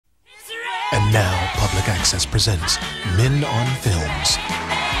And now, Public Access presents Men on Films.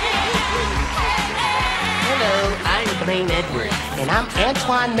 Hello, I'm Blaine Edwards. And I'm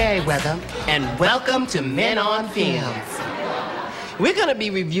Antoine Merriweather. And welcome to Men on Films. We're going to be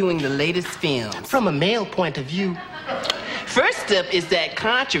reviewing the latest films. From a male point of view. First up is that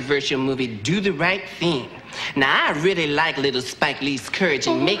controversial movie, Do the Right Thing. Now, I really like little Spike Lee's courage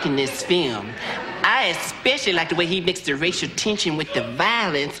in making this film. I especially like the way he mixed the racial tension with the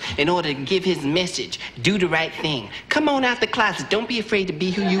violence in order to give his message, do the right thing. Come on out the closet. Don't be afraid to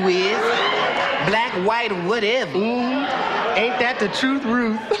be who you is. Black, white, or whatever. Ain't that the truth,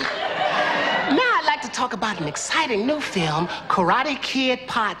 Ruth? Now I'd like to talk about an exciting new film, Karate Kid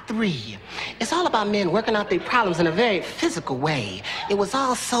Part 3. It's all about men working out their problems in a very physical way. It was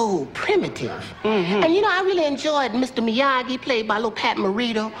all so primitive. And you know, I really enjoyed Mr. Miyagi, played by little Pat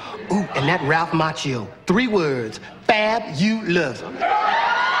Morita. Ooh, and that Ralph Macchio. 3 words, fabulous. Boy,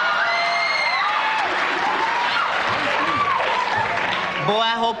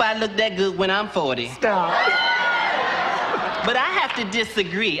 I hope I look that good when I'm 40. Stop. But I have to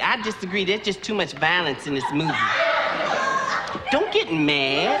disagree. I disagree. There's just too much violence in this movie. Don't get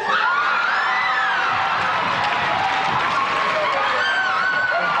mad.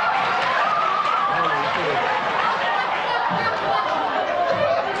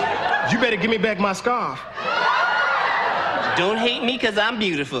 You better give me back my scarf. Don't hate me because I'm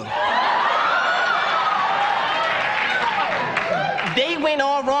beautiful. They went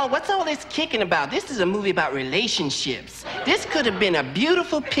all wrong. What's all this kicking about? This is a movie about relationships. This could have been a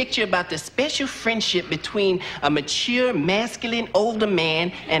beautiful picture about the special friendship between a mature, masculine, older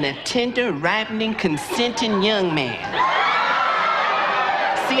man and a tender, ripening, consenting young man.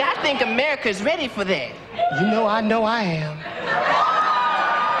 See, I think America's ready for that. You know I am.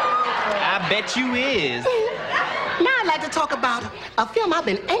 I bet you is. Now I'd like to talk about a film I've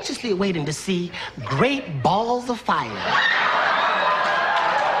been anxiously waiting to see, Great Balls of Fire.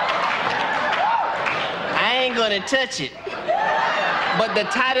 I ain't gonna touch it. But the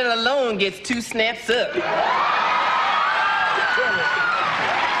title alone gets 2 snaps up.